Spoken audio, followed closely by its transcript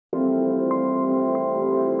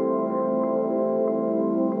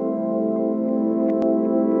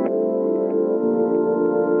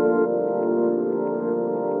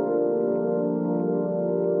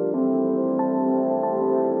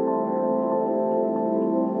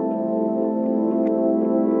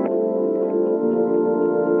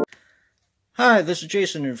Hi, this is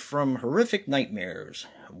Jason from Horrific Nightmares.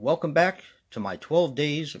 Welcome back to my 12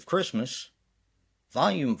 Days of Christmas,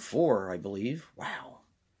 Volume 4, I believe. Wow.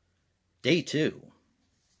 Day 2.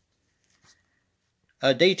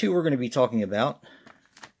 Day 2 we're going to be talking about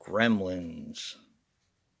Gremlins.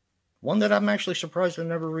 One that I'm actually surprised I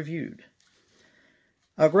never reviewed.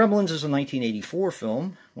 Gremlins is a 1984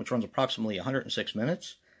 film, which runs approximately 106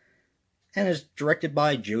 minutes, and is directed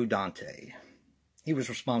by Joe Dante. He was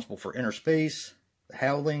responsible for Inner Space, The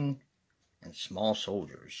Howling, and Small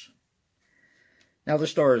Soldiers. Now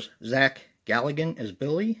this stars Zach Galligan as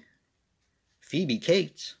Billy, Phoebe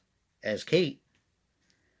Cates as Kate,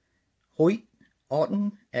 Hoyt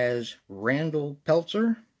Aughton as Randall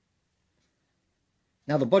Peltzer.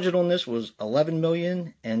 Now the budget on this was $11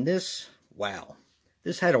 million, and this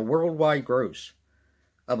had a worldwide gross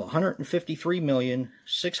of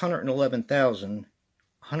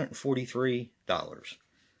 $153,611,143.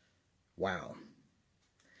 Wow.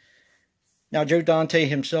 Now, Joe Dante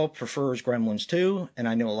himself prefers Gremlins 2, and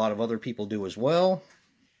I know a lot of other people do as well.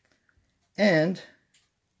 And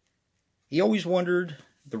he always wondered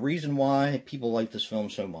the reason why people like this film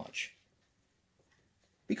so much.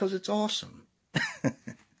 Because it's awesome.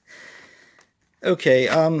 Okay,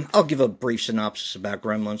 I'll give a brief synopsis about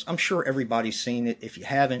Gremlins. I'm sure everybody's seen it. If you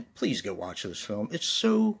haven't, please go watch this film. It's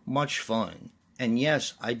so much fun. And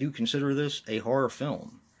yes, I do consider this a horror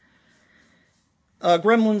film.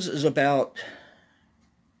 Gremlins is about,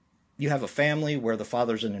 you have a family where the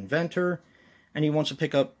father's an inventor, and he wants to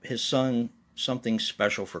pick up his son something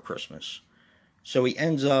special for Christmas. So he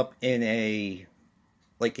ends up in a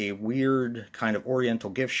weird kind of oriental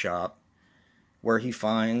gift shop where he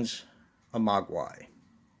finds a mogwai.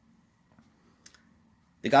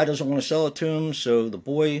 The guy doesn't want to sell it to him, so the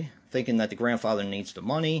boy, thinking that the grandfather needs the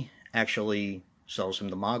money, actually sells him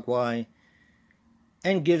the mogwai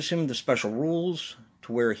and gives him the special rules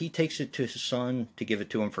to where he takes it to his son to give it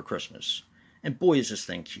to him for Christmas. And boy, is this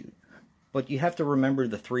thing cute. But you have to remember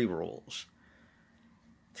the 3 rules.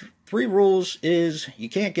 3 rules is you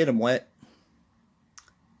can't get him wet,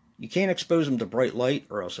 you can't expose him to bright light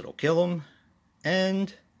or else it'll kill him,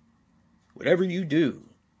 and whatever you do,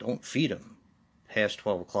 don't feed him past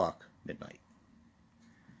 12 o'clock midnight.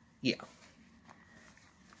 Yeah.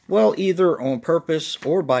 Well, either on purpose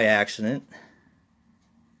or by accident,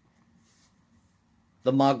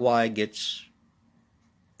 the mogwai gets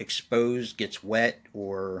exposed, gets wet,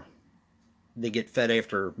 or they get fed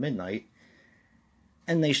after midnight,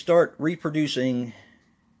 and they start reproducing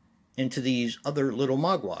into these other little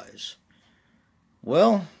mogwais.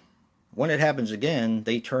 Well, when it happens again,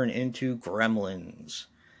 they turn into gremlins.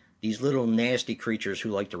 These little nasty creatures who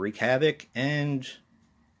like to wreak havoc and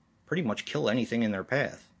pretty much kill anything in their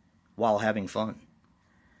path while having fun.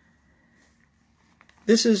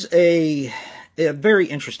 This is a very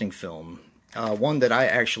interesting film. One that I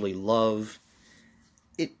actually love.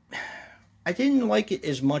 I didn't like it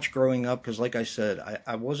as much growing up because, like I said,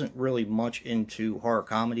 I wasn't really much into horror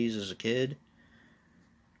comedies as a kid.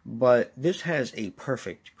 But this has a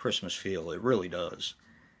perfect Christmas feel. It really does.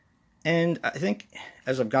 And I think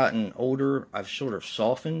as I've gotten older, I've sort of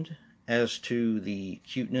softened as to the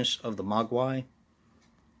cuteness of the mogwai.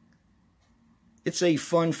 It's a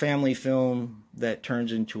fun family film that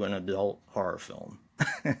turns into an adult horror film.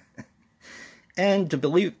 And to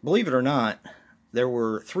believe it or not, there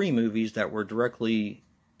were 3 movies that directly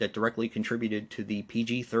contributed to the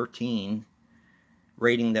PG-13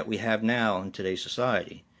 rating that we have now in today's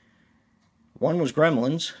society. 1 was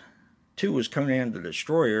Gremlins, 2 was Conan the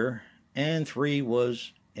Destroyer, and 3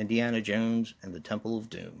 was Indiana Jones and the Temple of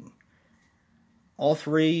Doom. All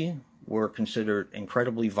 3 were considered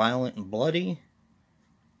incredibly violent and bloody,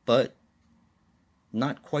 but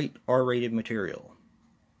not quite R-rated material.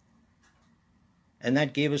 And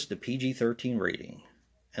that gave us the PG-13 rating.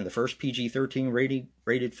 And the first PG-13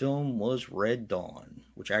 rated film was Red Dawn,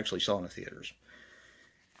 which I actually saw in the theaters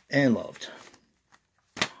and loved.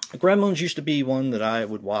 Gremlins used to be one that I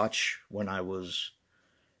would watch when I was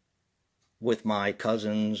with my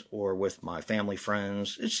cousins or with my family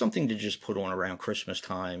friends. It's something to just put on around Christmas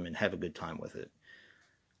time and have a good time with it.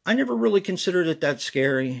 I never really considered it that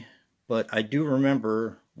scary, but I do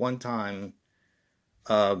remember one time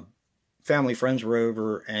family friends were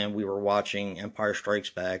over and we were watching Empire Strikes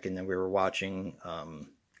Back, and then we were watching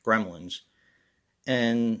Gremlins,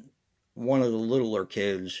 and one of the littler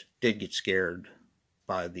kids did get scared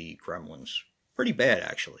by the Gremlins. Pretty bad,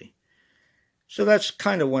 actually. So that's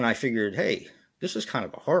kind of when I figured, hey, this is kind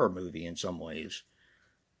of a horror movie in some ways,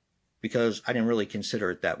 because I didn't really consider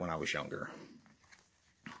it that when I was younger.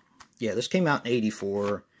 Yeah, this came out in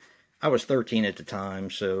 '84. I was 13 at the time,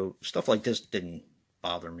 so stuff like this didn't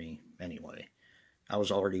bother me anyway. I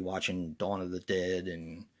was already watching Dawn of the Dead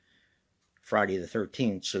and Friday the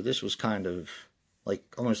 13th, so this was kind of like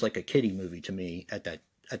almost like a kiddie movie to me at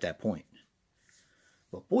that point.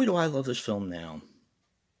 But boy, do I love this film now.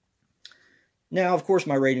 Now, of course,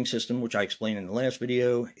 my rating system, which I explained in the last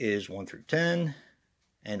video, is 1 through 10.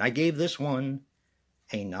 And I gave this one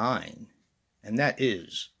a 9. And that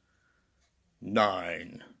is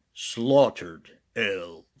 9 slaughtered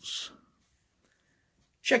elves.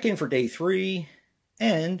 Check in for day 3.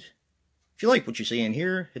 And if you like what you see in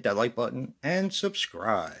here, hit that like button and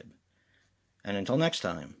subscribe. And until next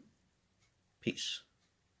time, peace.